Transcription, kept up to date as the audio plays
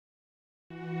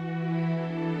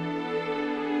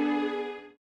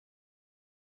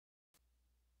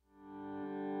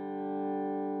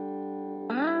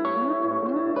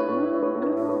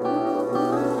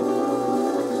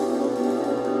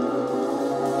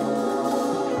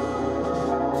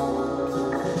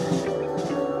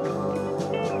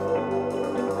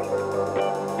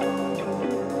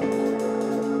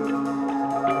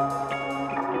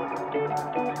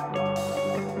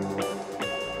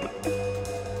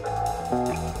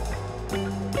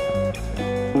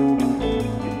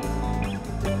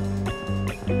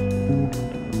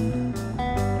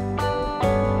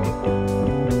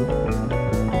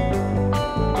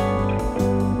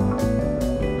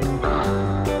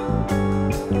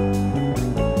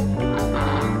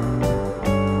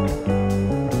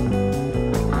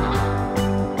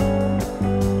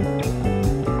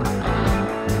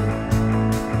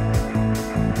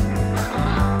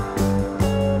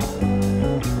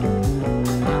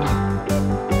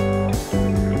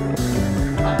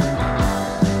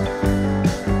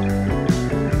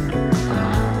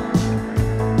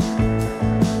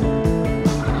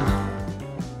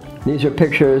These are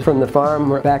pictures from the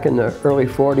farm back in the early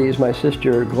 40s, my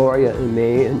sister Gloria and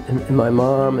me, and my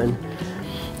mom, and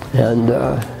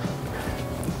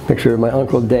picture of my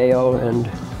Uncle Dale and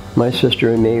my sister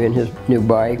and me and his new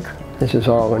bike. This is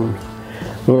all in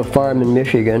a little farm in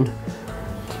Michigan.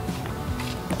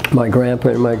 My grandpa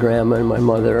and my grandma and my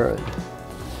mother, and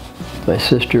my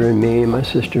sister and me,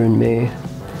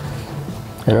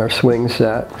 and our swing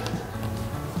set.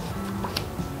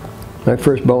 My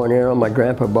first bow and arrow my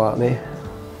grandpa bought me.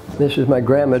 This is my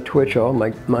grandma Twitchell,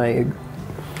 my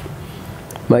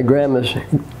grandma's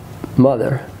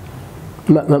mother,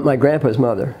 my grandpa's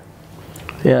mother.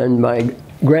 And my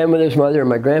grandmother's mother and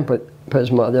my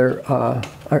grandpa's mother,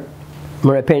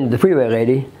 when I painted the Freeway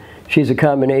Lady, she's a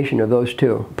combination of those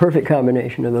two, perfect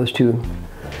combination of those two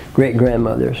great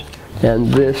grandmothers. And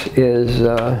this is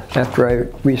after I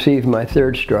received my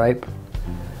third stripe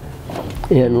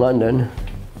in London.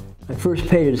 I first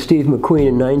painted Steve McQueen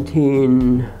in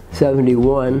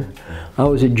 1971. I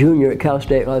was a junior at Cal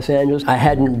State Los Angeles. I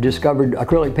hadn't discovered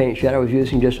acrylic paints yet. I was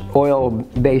using just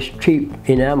oil-based cheap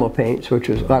enamel paints, which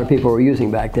was a lot of people were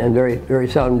using back then. Very, very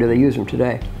seldom do they use them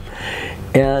today.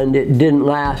 And it didn't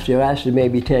last. It lasted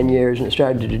maybe 10 years, and it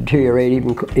started to deteriorate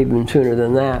even sooner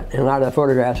than that. And a lot of the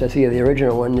photographs I see of the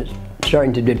original one is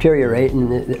starting to deteriorate,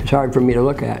 and it's hard for me to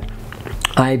look at.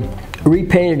 I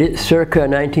repainted it circa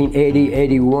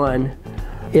 1980-81.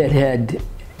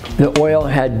 The oil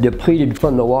had depleted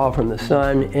from the wall from the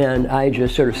sun, and I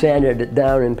just sort of sanded it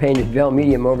down and painted gel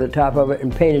medium over the top of it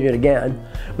and painted it again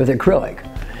with acrylic.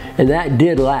 And that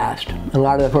did last. A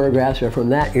lot of the photographs are from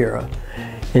that era.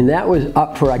 And that was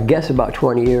up for, I guess, about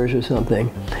 20 years or something.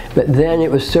 But then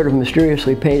it was sort of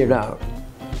mysteriously painted out.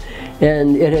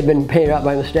 And it had been painted out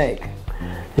by mistake.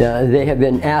 They had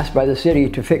been asked by the city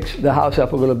to fix the house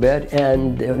up a little bit,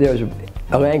 and there was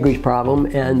a language problem,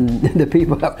 and the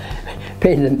people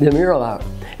painted the mural out.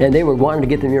 And they were wanting to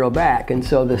get the mural back. And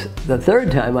so the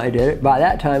third time I did it, by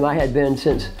that time I had been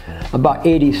since about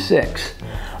 '86.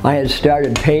 I had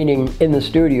started painting in the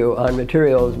studio on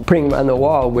materials, putting them on the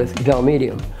wall with gel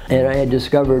medium. And I had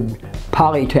discovered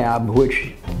polytab,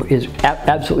 which is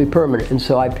absolutely permanent. And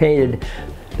so I painted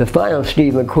the final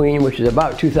Steve McQueen, which is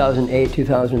about 2008,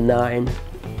 2009, on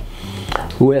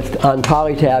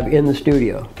polytab in the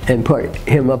studio, and put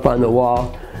him up on the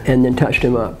wall and then touched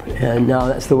him up. And now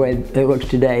that's the way it looks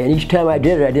today. And each time I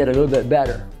did it a little bit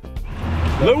better.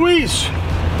 Luis,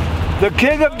 the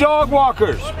king of dog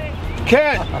walkers.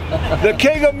 Kent, the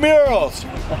king of murals.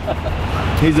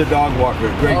 He's a dog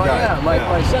walker, great guy. Yeah,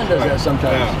 my son does that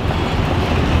sometimes. Yeah.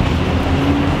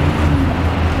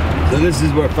 So this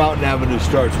is where Fountain Avenue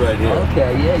starts right here.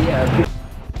 Okay, yeah.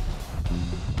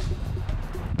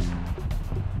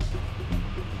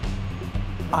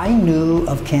 I knew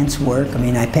of Kent's work. I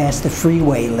mean, I passed the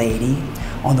Freeway Lady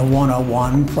on the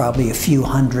 101 probably a few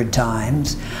hundred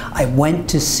times. I went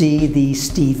to see the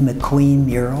Steve McQueen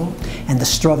mural and the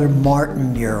Strother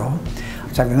Martin mural,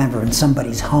 which I remember in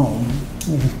somebody's home,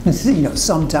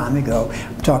 some time ago,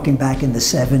 talking back in the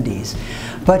 70s.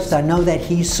 But I know that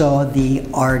he saw the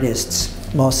artists,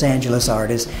 Los Angeles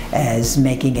artists, as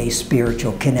making a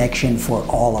spiritual connection for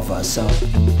all of us. So.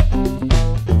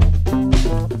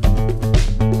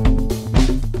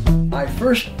 I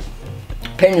first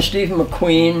painted Steve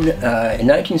McQueen in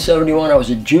 1971. I was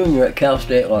a junior at Cal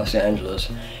State Los Angeles,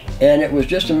 and it was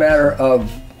just a matter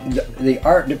of the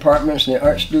art departments and the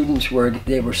art students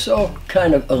they were so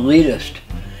kind of elitist.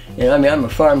 I mean, I'm a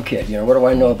farm kid, what do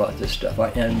I know about this stuff?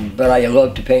 But I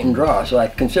love to paint and draw, so I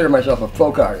consider myself a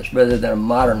folk artist rather than a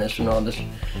modernist and all this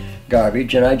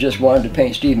garbage, and I just wanted to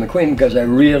paint Steve McQueen because I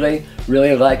really,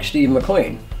 really liked Steve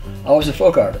McQueen. I was a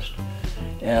folk artist.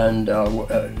 And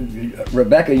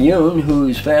Rebecca Yoon,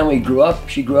 whose family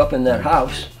she grew up in that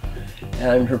house,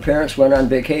 and her parents went on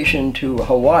vacation to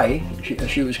Hawaii.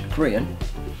 She was Korean,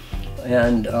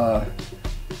 and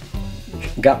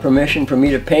got permission for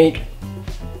me to paint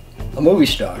a movie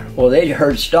star. Well, they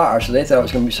heard star, so they thought it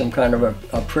was going to be some kind of a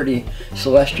pretty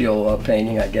celestial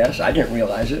painting, I guess. I didn't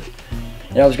realize it.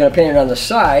 And I was going to paint it on the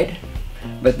side,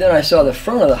 but then I saw the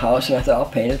front of the house and I thought, I'll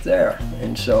paint it there.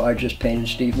 And so I just painted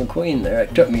Steve McQueen there.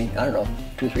 It took me, I don't know,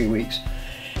 2 or 3 weeks.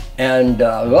 And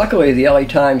luckily the LA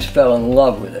Times fell in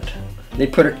love with it. They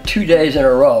put it 2 days in a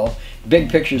row, big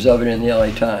pictures of it in the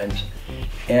LA Times.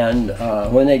 And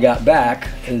when they got back,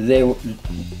 the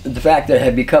fact that it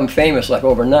had become famous like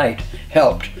overnight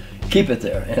helped keep it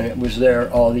there. And it was there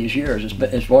all these years.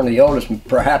 It's one of the oldest,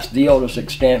 perhaps the oldest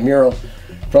extant mural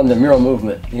from the mural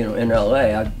movement, in LA.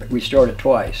 I restored it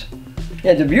twice.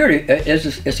 Yeah, the beauty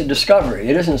is it's a discovery.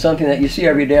 It isn't something that you see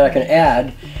every day like an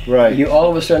ad. Right. You all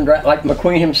of a sudden, like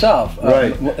McQueen himself.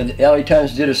 Right. The LA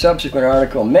Times did a subsequent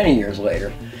article many years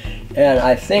later, and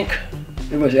I think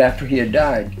it was after he had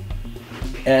died,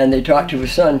 and they talked to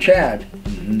his son Chad,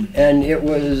 and it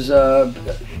was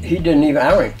he didn't even,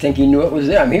 I don't think he knew it was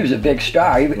them. He was a big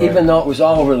star, even though it was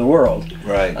all over the world.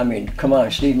 Right. I mean, come on,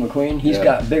 Steve McQueen, he's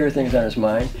got bigger things on his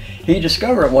mind. He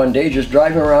discovered it one day just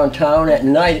driving around town at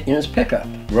night in his pickup.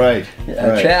 Right.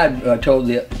 Chad told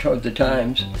the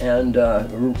Times, and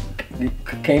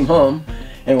came home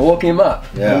and woke him up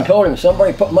and told him,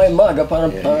 somebody put my mug up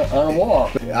on a wall.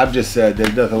 I've just said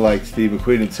there's nothing like Steve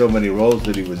McQueen in so many roles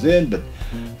that he was in, but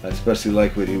I especially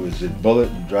like when he was in Bullet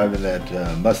and driving that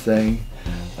Mustang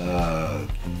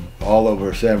all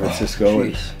over San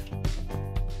Francisco.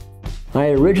 I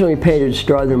originally painted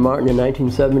Strother Martin in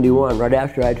 1971, right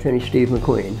after I'd finished Steve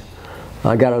McQueen.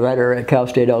 I got a letter at Cal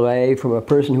State LA from a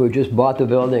person who had just bought the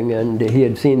building, and he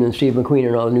had seen Steve McQueen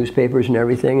in all the newspapers and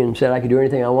everything, and said I could do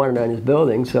anything I wanted on his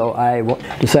building, so I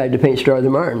decided to paint Strother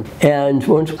Martin. And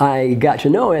once I got to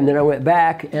know him, then I went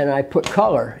back and I put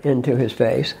color into his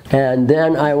face, and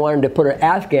then I wanted to put an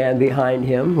Afghan behind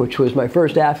him, which was my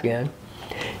first Afghan.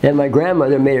 And my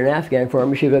grandmother made an Afghan for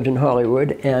me. She lived in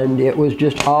Hollywood, and it was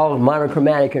just all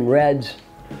monochromatic in reds,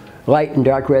 light and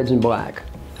dark reds and black.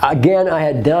 Again, I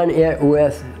had done it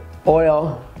with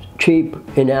oil, cheap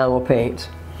enamel paints,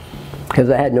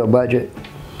 because I had no budget.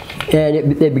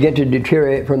 And they began to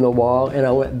deteriorate from the wall, and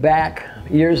I went back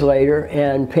years later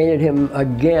and painted him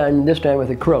again, this time with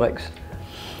acrylics.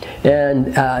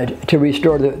 And to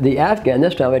restore the Afghan,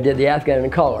 this time I did the Afghan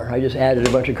in color. I just added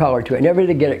a bunch of color to it. Never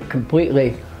did get it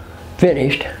completely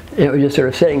finished. It was just sort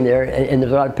of sitting there, and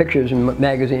there's a lot of pictures in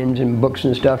magazines and books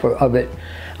and stuff of it,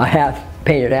 a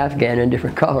half-painted Afghan in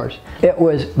different colors. It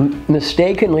was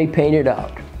mistakenly painted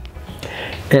out.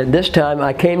 And this time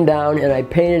I came down and I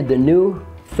painted the new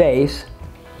face,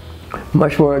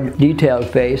 much more detailed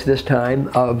face this time,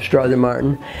 of Strother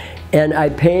Martin, and I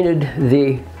painted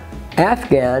the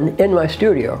Afghan in my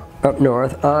studio up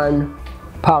north on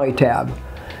Polytab,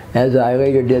 as I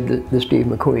later did the Steve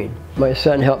McQueen. My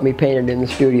son helped me paint it in the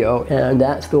studio, and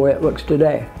that's the way it looks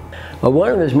today. Well,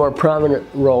 one of his more prominent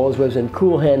roles was in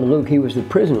Cool Hand Luke. He was the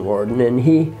prison warden, and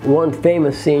one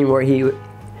famous scene where he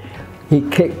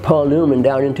kicked Paul Newman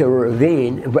down into a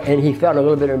ravine, and he felt a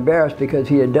little bit embarrassed because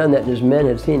he had done that and his men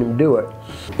had seen him do it.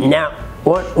 Now,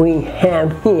 what we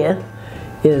have here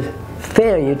is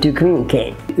failure to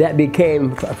communicate. That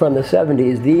became, from the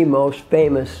 70s, the most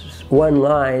famous one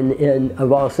line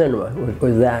of all cinema,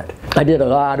 was that. I did a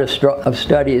lot of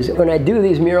studies. When I do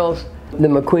these murals, the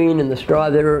McQueen and the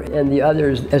Strother and the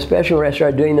others, especially when I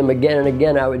started doing them again and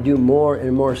again, I would do more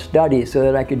and more studies so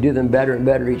that I could do them better and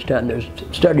better each time. There's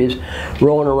studies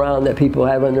rolling around that people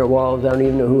have on their walls. I don't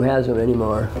even know who has them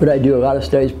anymore. But I do a lot of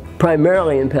studies,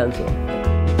 primarily in pencil.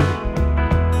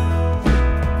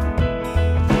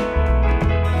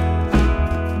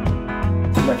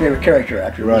 My favorite character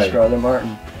actor was Strother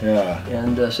Martin. Yeah.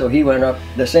 And so he went up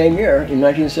the same year in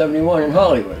 1971 in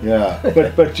Hollywood. Yeah.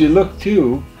 But you look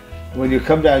too, when you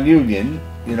come down Union,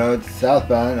 you know, it's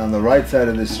southbound on the right side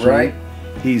of the street.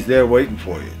 He's there waiting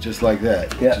for you, just like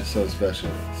that. Which is so special.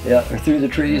 Yeah, or through the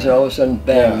trees, and all of a sudden,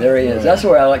 bang, there he is. That's the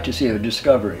way I like to see a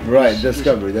discovery. Right,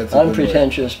 discovery. That's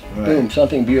unpretentious. Boom,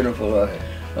 something beautiful,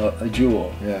 a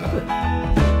jewel. Yeah.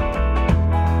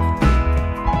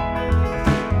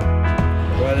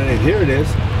 Well, and here it is.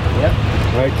 Yep.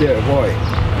 Right there, boy.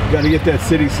 You got to get that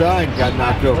city sign got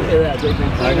knocked over. Look at that. They've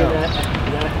been cleaning that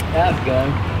Afghan.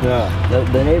 Yeah.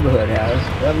 The neighborhood has.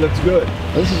 That looks good.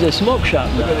 This is a smoke shop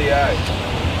now. Look at the eyes. Look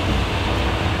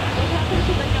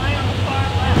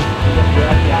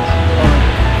at that.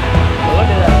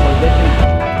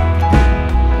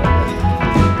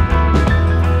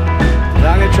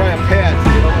 Now I'm going to try a pan.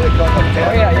 You know what they call a pan?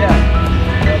 Oh, yeah, yeah.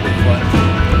 That'll be fun.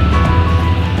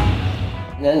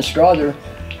 And then Strother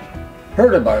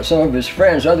heard about it. Some of his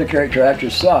friends, other character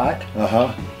actors, saw it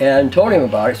and told him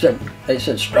about it. They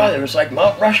said, Strother, it's like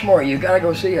Mount Rushmore, you gotta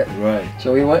go see it. Right.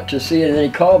 So we went to see it, and then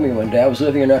he called me one day. I was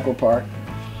living in Echo Park,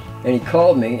 and he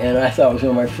called me, and I thought it was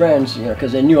one of my friends, you know,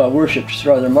 because they knew I worshipped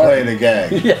Strother Martin. Playing a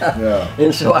gang. Yeah.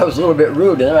 And so I was a little bit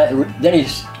rude, and then he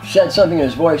said something in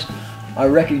his voice I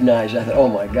recognized. I thought, oh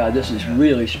my God, this is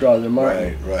really Strother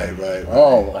Martin. Right.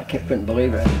 Oh, I couldn't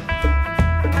believe it.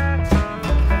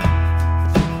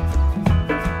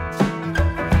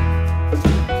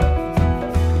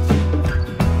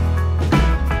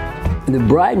 The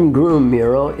Bride and Groom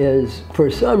mural is, for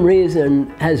some reason,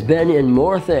 has been in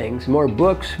more things, more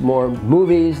books, more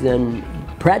movies than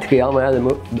practically all my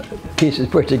other pieces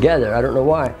put together. I don't know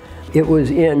why. It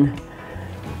was in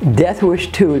Death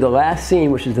Wish 2, the last scene,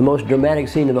 which is the most dramatic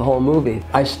scene of the whole movie.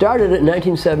 I started it in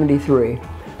 1973.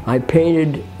 I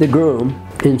painted the groom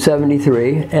in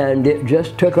 73, and it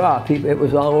just took off. It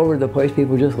was all over the place.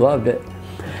 People just loved it.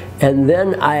 And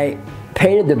then I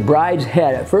painted the bride's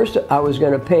head. At first, I was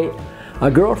going to paint a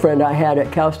girlfriend I had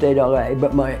at Cal State LA,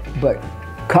 but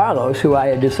Carlos, who I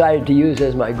had decided to use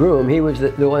as my groom, he was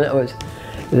the one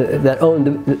that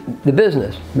owned the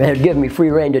business. He had given me free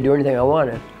rein to do anything I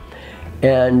wanted.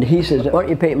 And he says, why don't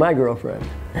you paint my girlfriend?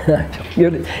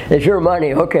 It's your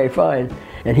money, okay, fine.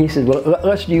 And he said, well,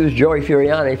 let's use Joey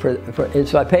Furiani and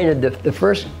so I painted the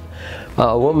first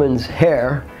woman's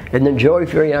hair, and then Joey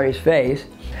Furiani's face.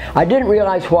 I didn't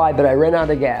realize why, but I ran out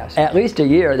of gas. At least a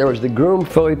year, there was the groom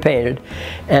fully painted,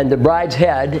 and the bride's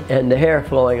head and the hair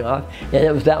flowing off, and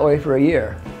it was that way for a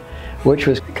year, which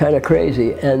was kind of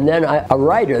crazy. And then a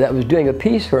writer that was doing a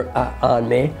piece on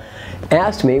me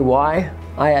asked me why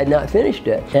I had not finished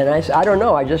it. And I said, I don't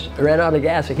know, I just ran out of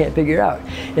gas, I can't figure it out.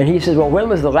 And he says, well, when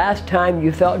was the last time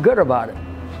you felt good about it?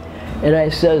 And I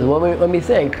said, well, let me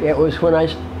think. It was when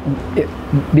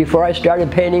before I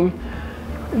started painting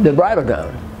the bridal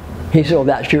gown. He said, well,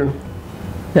 that's your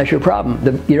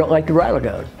problem. You don't like the bridal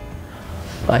gown.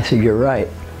 I said, you're right.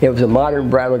 It was a modern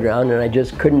bridal gown, and I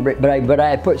just couldn't, but I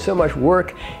had put so much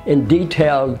work in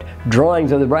detailed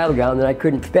drawings of the bridal gown that I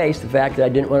couldn't face the fact that I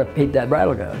didn't want to paint that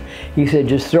bridal gown. He said,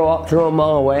 just throw them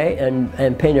all away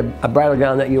and paint a bridal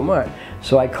gown that you want.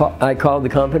 So I called the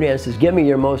company and says, give me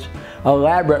your most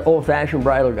elaborate old-fashioned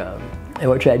bridal gown,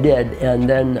 which I did, and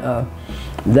then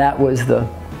that was the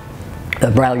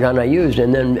bridal gown I used,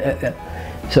 and then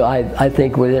so I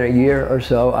think within a year or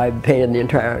so I painted the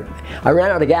entire. I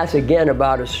ran out of gas again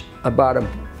about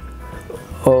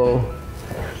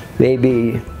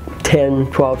maybe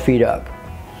 10, 12 feet up.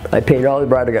 I painted all the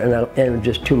bridal gown, and it was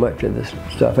just too much of this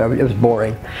stuff. It was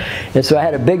boring, and so I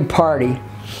had a big party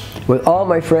with all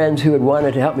my friends who had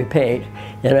wanted to help me paint,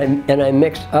 and I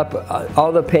mixed up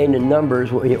all the paint in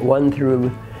numbers 1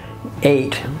 through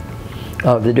 8.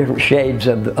 Of the different shades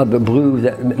of the blue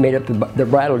that made up the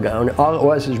bridal gown. All it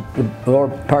was is the lower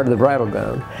part of the bridal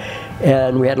gown.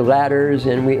 And we had ladders,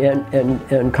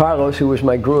 and Carlos, who was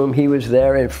my groom, he was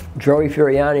there, and Joey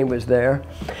Furiani was there.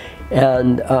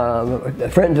 And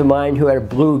friends of mine who had a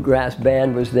bluegrass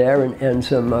band was there, and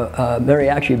some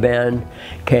mariachi band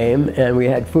came, and we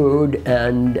had food,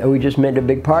 and we just made a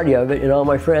big party of it, and all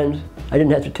my friends, I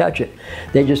didn't have to touch it.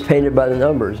 They just painted by the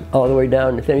numbers all the way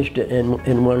down and finished it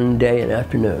in one day and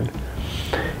afternoon.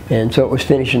 And so it was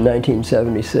finished in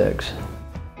 1976.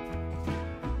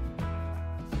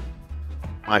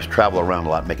 I travel around a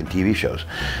lot making TV shows.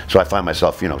 So I find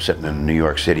myself, sitting in New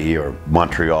York City or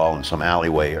Montreal in some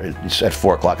alleyway at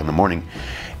 4 o'clock in the morning,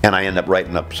 and I end up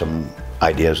writing up some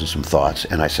ideas and some thoughts,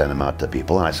 and I send them out to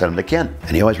people, and I send them to Kent.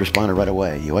 And he always responded right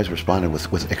away. He always responded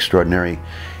with extraordinary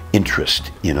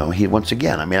interest. He, once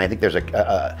again, I think there's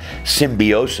a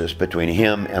symbiosis between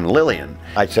him and Lillian.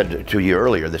 I said to you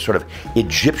earlier, this sort of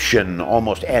Egyptian,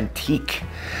 almost antique,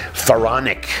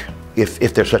 pharaonic,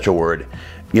 if there's such a word,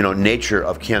 nature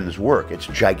of Ken's work. It's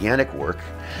gigantic work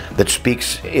that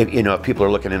speaks, if people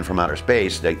are looking in from outer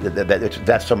space,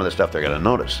 that's some of the stuff they're going to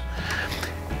notice.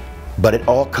 But it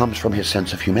all comes from his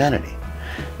sense of humanity.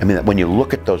 When you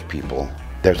look at those people,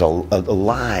 there's a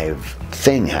live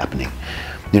thing happening.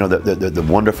 The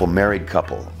wonderful married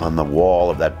couple on the wall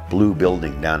of that blue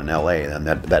building down in LA, and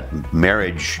that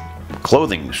marriage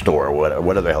clothing store, or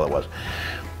whatever the hell it was.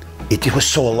 It was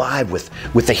so alive with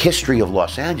the history of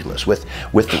Los Angeles, with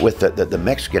the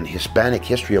Mexican, Hispanic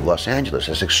history of Los Angeles,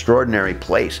 this extraordinary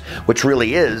place, which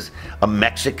really is a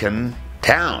Mexican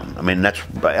town. That's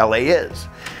what LA is.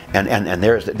 And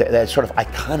there's that sort of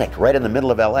iconic, right in the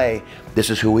middle of LA, this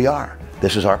is who we are.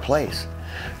 This is our place.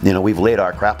 We've laid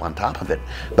our crap on top of it,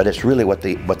 but it's really what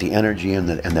the energy and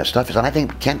the stuff is. And I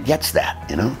think Kent gets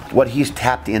that, What he's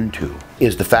tapped into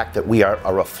is the fact that we are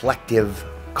a reflective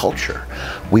culture.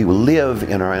 We live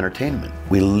in our entertainment.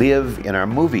 We live in our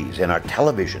movies, in our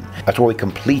television. That's where we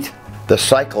complete the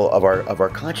cycle of our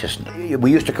consciousness.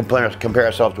 We used to compare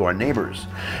ourselves to our neighbors,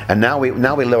 and now we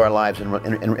live our lives in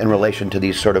relation to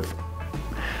these sort of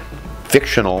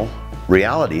fictional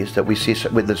realities that we see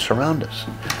that surround us,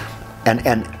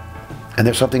 and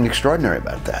there's something extraordinary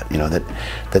about that.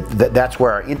 That's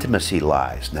where our intimacy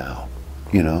lies now.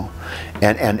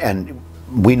 And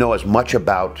we know as much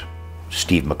about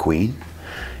Steve McQueen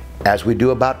as we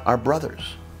do about our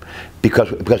brothers,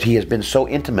 because he has been so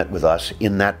intimate with us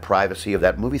in that privacy of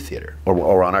that movie theater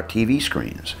or on our TV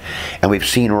screens, and we've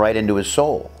seen right into his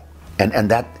soul, and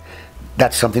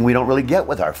that's something we don't really get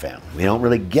with our family. We don't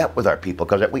really get with our people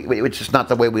because it's just not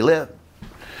the way we live.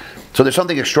 So there's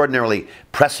something extraordinarily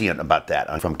prescient about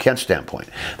that from Kent's standpoint,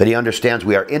 that he understands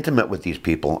we are intimate with these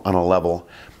people on a level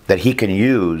that he can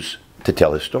use to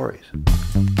tell his stories.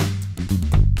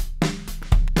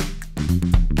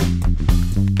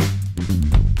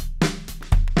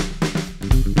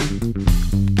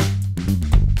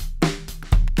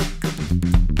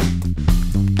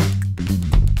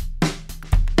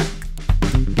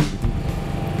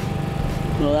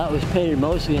 Well, that was painted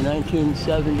mostly in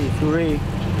 1973,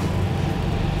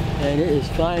 and it is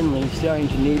finally starting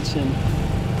to need some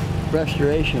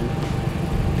restoration.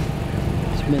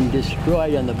 It's been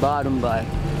destroyed on the bottom by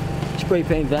spray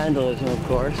paint vandalism, of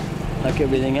course, like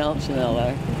everything else in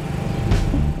LA.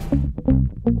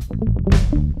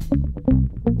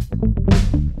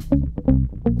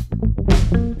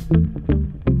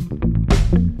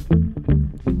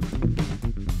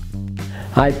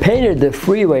 I painted the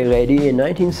Freeway Lady in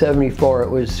 1974. It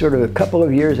was sort of a couple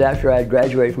of years after I had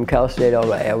graduated from Cal State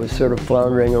LA. I was sort of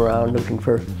floundering around looking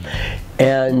for,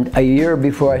 and a year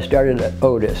before I started at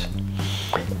Otis.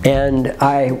 And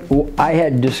I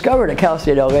had discovered at Cal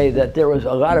State LA that there was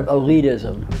a lot of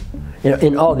elitism, you know,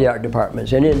 in all the art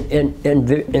departments, and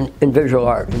in visual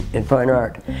art, in fine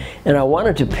art. And I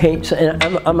wanted to paint, and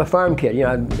I'm a farm kid, you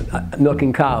know, I'm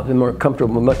milking cows. I'm more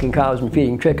comfortable milking cows and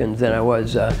feeding chickens than I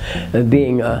was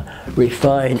being a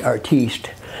refined artiste.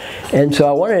 And so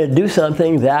I wanted to do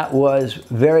something that was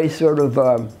very sort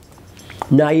of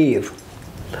naive,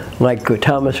 like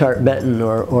Thomas Hart Benton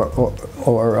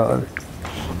or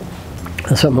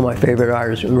some of my favorite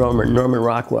artists, Norman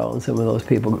Rockwell and some of those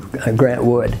people, Grant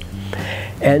Wood.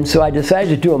 And so I decided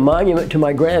to do a monument to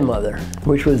my grandmother,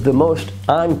 which was the most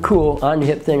uncool,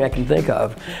 on-hip thing I can think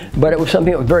of. But it was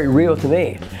something that was very real to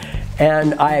me.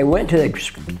 And I went to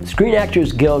the Screen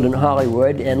Actors Guild in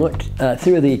Hollywood and looked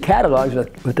through the catalogs of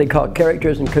what they call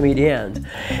characters and comedians.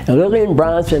 And Lillian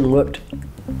Bronson looked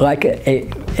like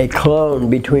a clone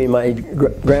between my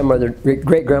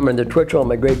great-grandmother Twitchell and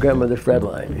my great-grandmother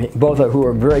Fredline, both of who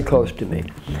were very close to me.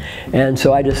 And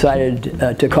so I decided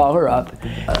to call her up.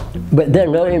 But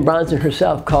then Lillian Bronson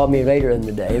herself called me later in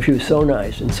the day. She was so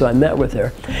nice, and so I met with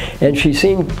her. And she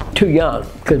seemed too young,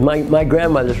 because my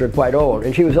grandmothers were quite old,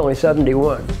 and she was only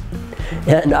 71.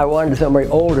 And I wanted somebody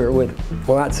older with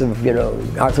lots of, you know,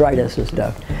 arthritis and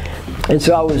stuff. And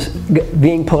so I was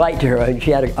being polite to her, and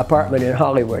she had an apartment in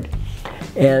Hollywood.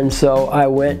 And so I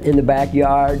went in the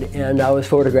backyard, and I was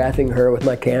photographing her with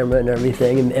my camera and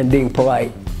everything, and being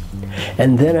polite.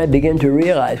 And then I began to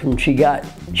realize when she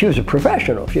was a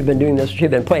professional. She'd been doing this,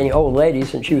 she'd been playing old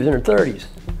ladies since she was in her 30s.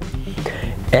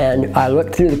 And I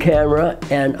looked through the camera,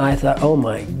 and I thought, oh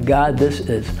my God,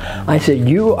 I said,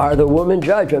 you are the woman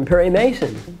judge on Perry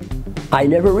Mason. I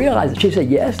never realized it. She said,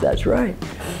 yes, that's right.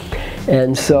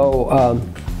 And so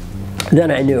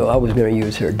then I knew I was going to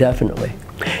use her, definitely.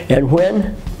 And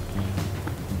when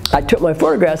I took my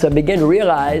photographs, I began to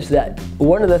realize that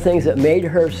one of the things that made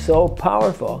her so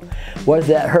powerful was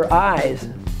that her eyes,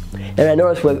 and I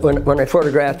noticed when I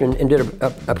photographed and did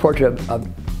a portrait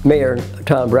of Mayor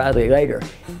Tom Bradley later,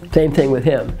 same thing with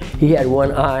him. He had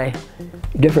one eye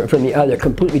different from the other,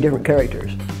 completely different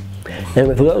characters. And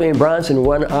with Lillian Bronson,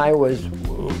 one eye was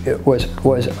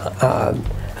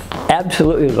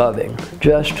absolutely loving,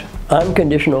 just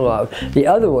unconditional love. The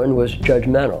other one was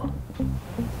judgmental.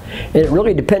 And it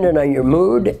really depended on your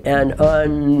mood and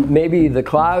on maybe the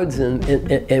clouds and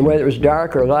whether it was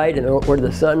dark or light and where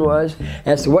the sun was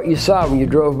as to what you saw when you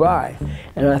drove by.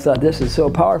 And I thought, this is so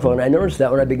powerful. And I noticed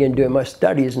that when I began doing my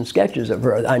studies and sketches of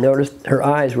her. I noticed her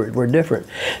eyes were different.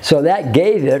 So that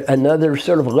gave it another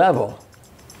sort of level.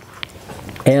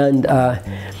 And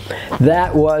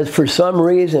that was, for some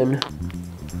reason,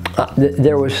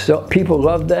 people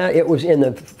loved that. It was in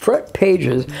the front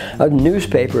pages of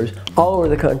newspapers all over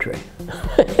the country.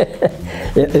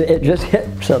 it just hit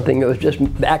something. It was just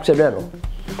accidental.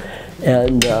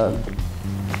 And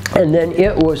then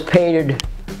it was painted.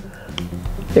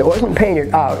 It wasn't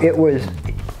painted out. It was,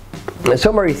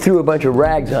 somebody threw a bunch of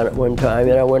rags on it one time,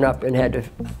 and I went up and had to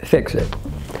fix it.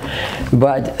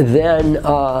 But then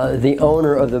the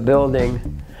owner of the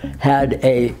building had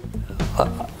a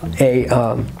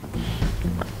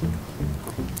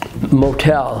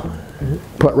motel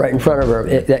put right in front of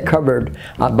her that covered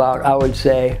about, I would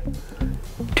say,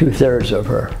 2/3 of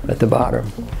her at the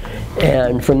bottom.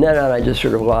 And from then on, I just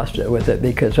sort of lost it with it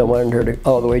because I wanted her to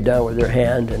all the way down with her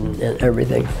hand and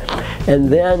everything. And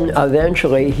then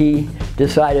eventually he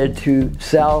decided to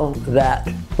sell that,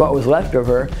 what was left of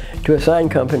her, to a sign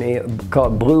company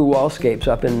called Blue Wallscapes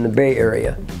up in the Bay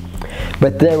Area.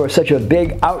 But there was such a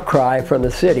big outcry from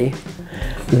the city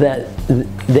that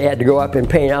they had to go up and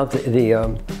paint out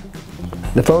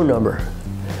the phone number,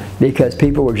 because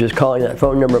people were just calling that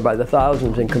phone number by the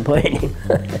thousands and complaining.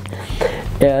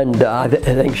 And I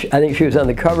think she was on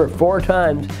the cover 4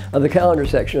 times of the calendar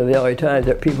section of the LA Times,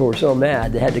 that people were so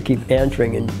mad they had to keep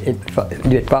answering and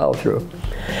did follow through.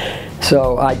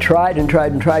 So I tried and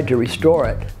tried and tried to restore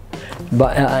it.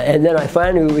 But, and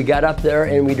then we got up there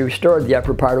and we restored the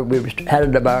upper part. We had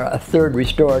it about 1/3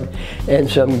 restored, and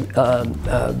some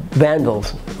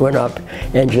vandals went up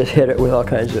and just hit it with all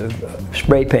kinds of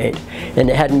spray paint. And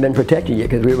it hadn't been protected yet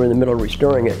because we were in the middle of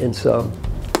restoring it, and so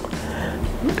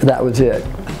that was it.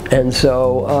 And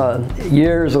so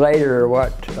years later,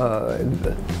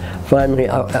 finally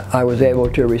I was able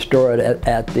to restore it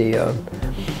at the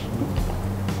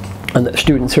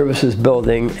Student Services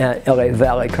building at LA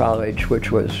Valley College, which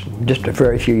was just a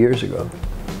very few years ago,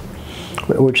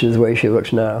 which is the way she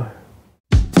looks now.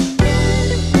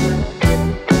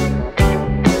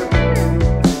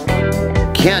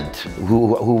 Kent,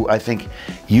 who I think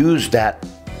used that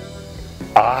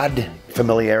odd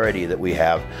familiarity that we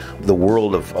have, the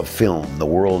world of film, the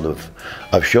world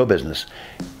of show business.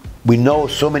 We know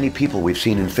so many people we've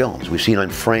seen in films. We've seen on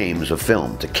frames of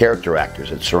film, the character actors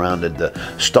that surrounded the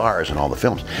stars in all the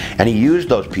films. And he used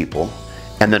those people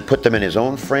and then put them in his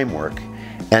own framework,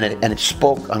 and it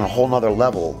spoke on a whole nother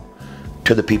level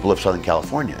to the people of Southern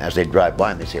California as they drive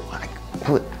by and they say,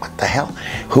 what the hell?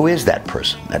 Who is that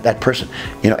person? That person,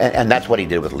 you know, and that's what he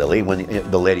did with Lily,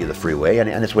 the lady of the freeway, and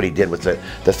it's what he did with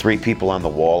the 3 people on the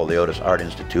wall of the Otis Art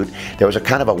Institute. There was a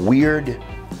kind of a weird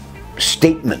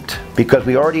statement, because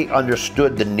we already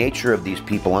understood the nature of these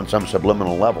people on some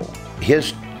subliminal level.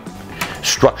 His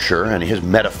structure and his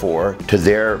metaphor to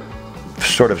their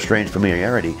sort of strange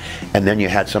familiarity, and then you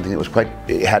had something that was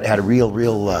had a real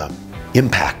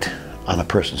impact on a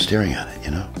person staring at it,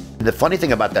 you know. The funny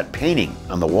thing about that painting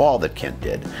on the wall that Kent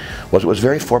did was it was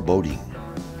very foreboding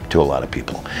to a lot of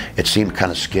people. It seemed kind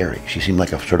of scary. She seemed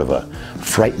like a sort of a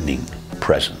frightening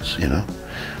presence, you know.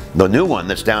 The new one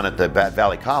that's down at the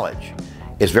Valley College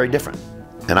is very different.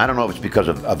 And I don't know if it's because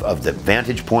of the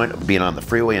vantage point of being on the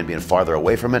freeway and being farther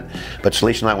away from it, but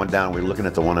Celeste and I went down and we were looking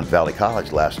at the one at Valley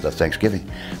College last Thanksgiving.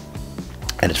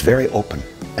 And it's very open,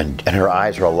 and her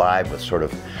eyes are alive with sort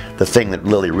of the thing that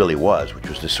Lily really was, which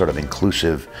was this sort of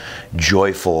inclusive,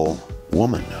 joyful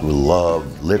woman who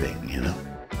loved living, you know.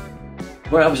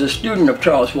 When I was a student of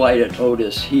Charles White at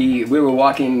Otis, we were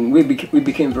walking, we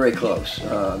became very close.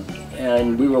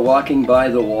 And we were walking by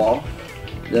the wall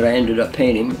that I ended up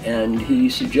painting, and he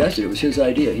suggested, it was his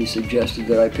idea, he suggested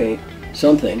that I paint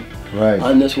something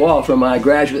on this wall for my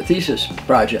graduate thesis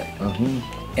project.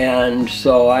 And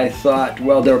so I thought,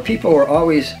 well, there were people who were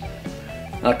always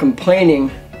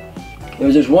complaining. There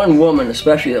was this one woman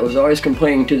especially that was always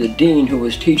complaining to the dean who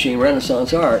was teaching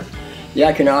Renaissance art, the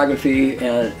iconography,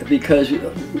 and because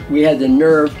we had the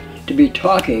nerve to be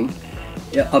talking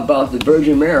about the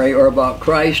Virgin Mary or about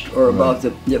Christ or about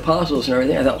the apostles and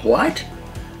everything. I thought, what?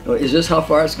 Is this how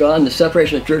far it's gone? The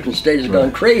separation of church and state has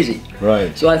gone crazy.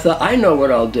 So I thought, I know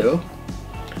what I'll do.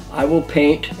 I will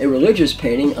paint a religious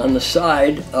painting on the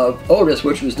side of Otis,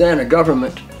 which was then a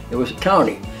government, it was a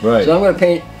county. So I'm going to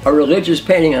paint a religious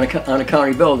painting on a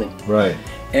county building.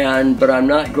 But I'm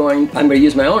going to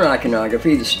use my own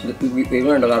iconography. We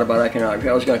learned a lot about iconography.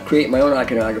 I was going to create my own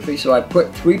iconography, so I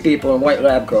put 3 people in white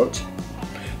lab coats,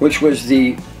 which was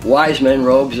the wise men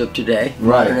robes of today,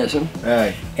 modernism.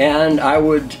 And I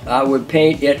would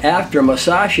paint it after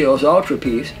Masaccio's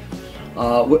altarpiece,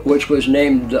 which was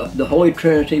named the Holy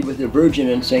Trinity with the Virgin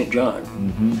and St. John.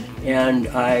 And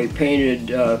I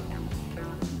painted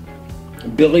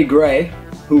Billy Gray,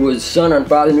 who was son on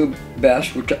Father Knew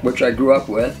Best, which I grew up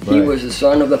with. He was the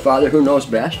son of the Father Who Knows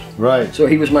Best. So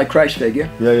he was my Christ figure.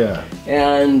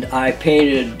 And I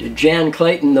painted Jan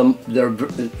Clayton,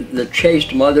 the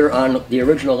chaste mother on the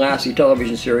original Lassie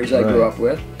television series I grew up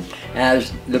with,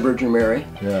 as the Virgin Mary.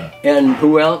 And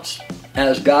who else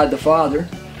as God the Father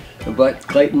but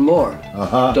Clayton Moore,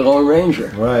 the Lone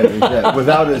Ranger.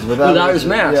 Without his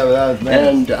mask.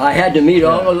 And I had to meet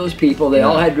all of those people. They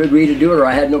all had to agree to do it, or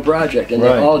I had no project, and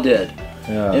they all did.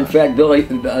 In fact, Billy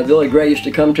Gray used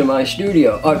to come to my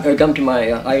studio, I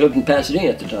lived in Pasadena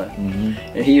at the time,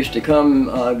 and he used to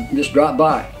come, just drop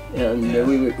by, and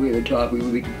we would talk.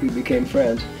 We became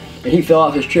friends. And he fell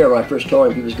off his chair when I first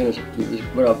told him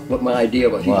what my idea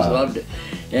was. He just loved it.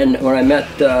 And when I met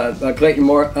Clayton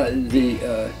Moore,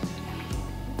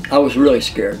 I was really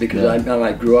scared because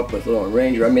I grew up with the Lone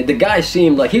Ranger. I mean, the guy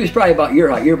seemed like he was probably about your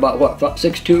height. You're about what, 6'2" or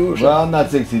something? Well, I'm not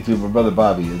 6'2", but Brother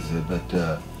Bobby is.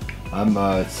 But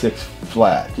I'm 6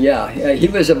 flat. Yeah, he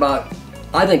was about,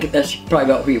 I think that's probably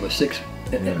about who he was, 6,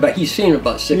 but he seemed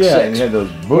about 6'6". Yeah, and he had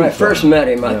those boots when I first met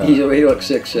him, he looked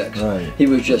 6'6". Right. He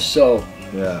was just so,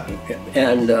 yeah.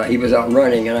 And he was out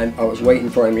running, and I was waiting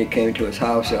for him, and he came to his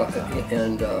house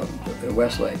in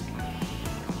Westlake.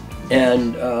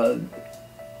 And,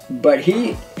 but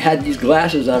he had these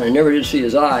glasses on, I never did see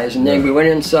his eyes, and then we went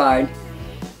inside,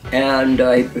 and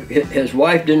his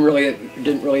wife didn't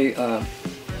really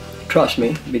trust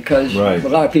me, because a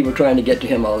lot of people were trying to get to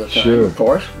him all the time, of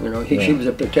course. You know, she was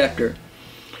a protector.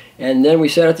 And then we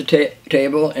sat at the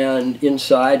table and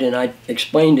inside, and I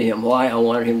explained to him why I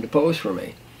wanted him to pose for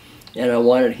me. And I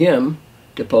wanted him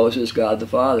to pose as God the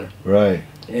Father. Right.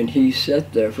 And he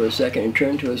sat there for a second and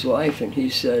turned to his wife, and he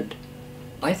said,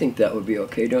 I think that would be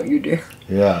okay, don't you, dear?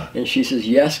 Yeah. And she says,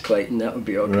 yes, Clayton, that would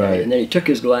be okay. Right. And then he took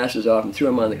his glasses off and threw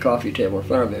them on the coffee table in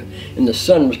front of him. And the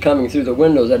sun was coming through the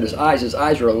windows at his eyes. His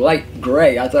eyes were light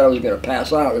gray. I thought I was going to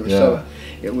pass out.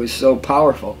 It was so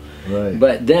powerful. Right.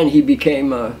 But then he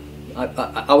became,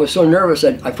 I was so nervous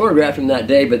that I photographed him that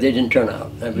day, but they didn't turn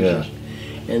out.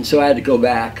 And so I had to go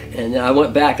back. And then I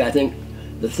went back, I think,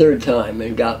 the 3rd time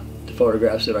and got the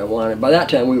photographs that I wanted. By that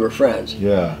time, we were friends.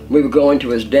 Yeah. We would go into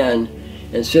his den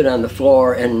and sit on the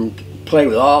floor and play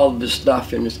with all this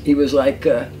stuff, and he was like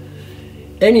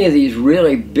any of these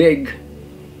really big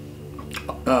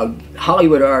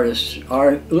Hollywood artists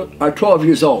are 12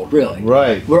 years old, really.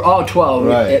 Right. We're all 12,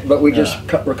 right. But we just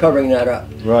we're covering that up.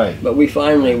 Right. But we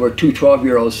finally were 2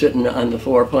 12-year-olds sitting on the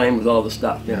floor playing with all the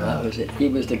stuff. You know, that was it. He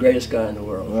was the greatest guy in the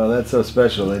world. Well, that's so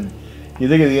special, and you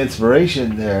think of the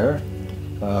inspiration there.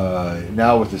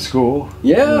 Now with the school.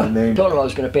 Yeah, I told him I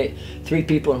was going to pay 3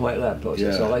 people in white lab posts.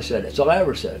 That's all I said. That's all I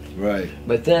ever said. Right.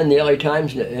 But then the LA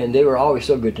Times, and they were always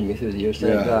so good to me through the years,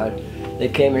 thank God. They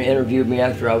came and interviewed me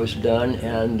after I was done,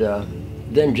 and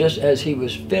then just as he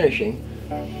was finishing,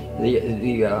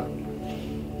 the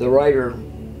writer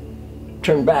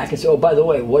turned back and said, oh, by the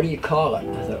way, what do you call it?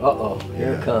 I thought, uh-oh,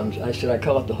 here it comes. I said, I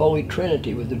call it the Holy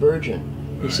Trinity with the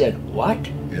Virgin. He said, what?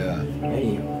 Yeah. And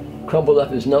he crumpled up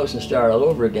his notes and started all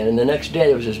over again. And the next day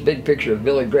there was this big picture of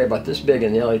Billy Gray, about this big,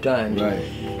 in the LA Times. Right.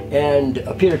 And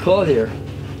Peter Clothier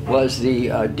was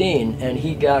the dean, and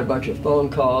he got a bunch of phone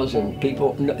calls, and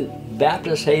people,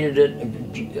 Baptists hated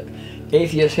it,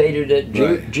 atheists hated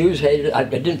it, Jews hated it. I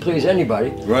didn't please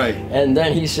anybody. Right. And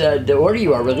then he said, what are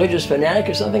you, a religious fanatic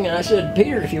or something? And I said,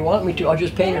 Peter, if you want me to, I'll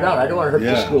just paint it out. I don't want to hurt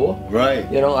the school. Right.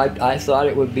 You know, I thought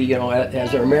it would be, you know,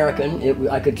 as an American,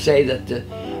 I could say that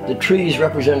the trees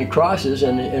represented crosses,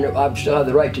 and I still have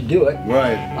the right to do it.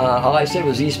 Right. All I said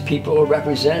was these people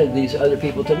represented these other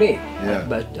people to me. Yeah.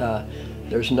 But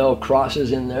there's no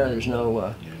crosses in there. There's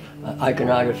no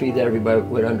iconography that everybody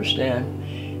would understand.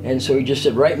 And so he just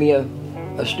said, write me a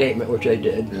statement, which I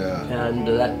did. Yeah. And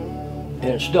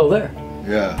it's still there.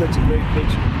 Yeah. That's a great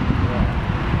picture.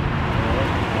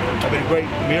 I mean, a great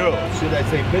mural. Should I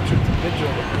say picture? It's a picture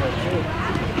of the mural too.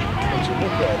 Once you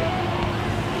look at it.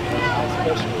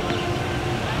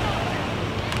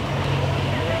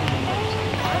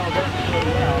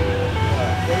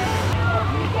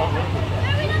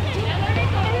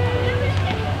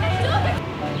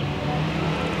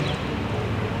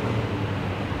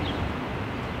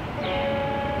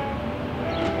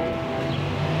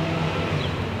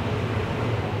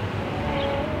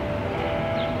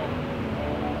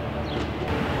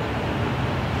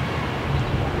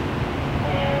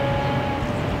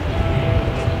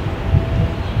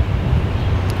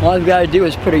 All I've got to do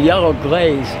is put a yellow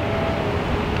glaze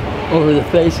over the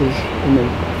faces and the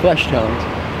flesh tones.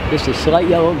 Just a slight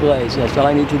yellow glaze, that's all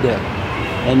I need to do.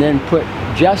 And then put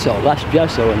gesso, less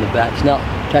gesso in the back. It's not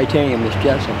titanium, it's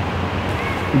gesso.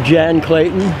 Jan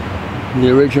Clayton, the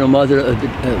original mother of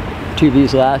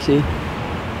TV's Lassie.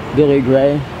 Billy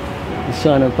Gray, the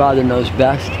son of Father Knows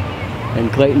Best.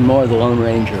 And Clayton Moore, the Lone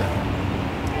Ranger.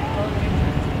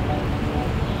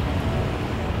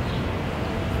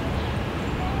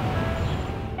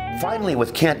 Finally,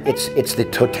 with Kent, it's the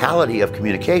totality of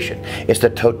communication. It's the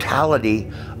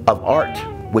totality of art,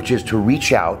 which is to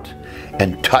reach out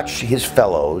and touch his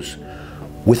fellows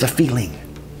with a feeling,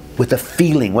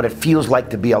 what it feels like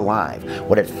to be alive,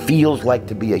 what it feels like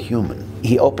to be a human.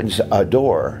 He opens a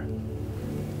door,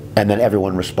 and then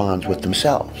everyone responds with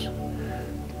themselves.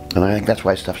 And I think that's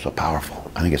why stuff's so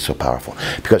powerful. I think it's so powerful,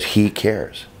 because he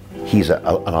cares. He's an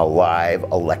alive,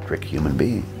 electric human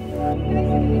being.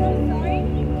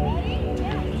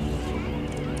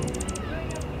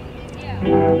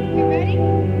 You ready?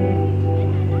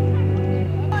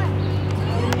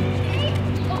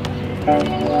 Dad!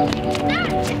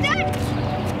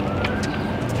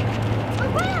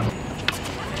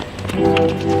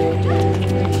 Dad!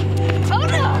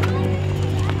 Hold on!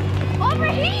 Over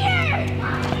here!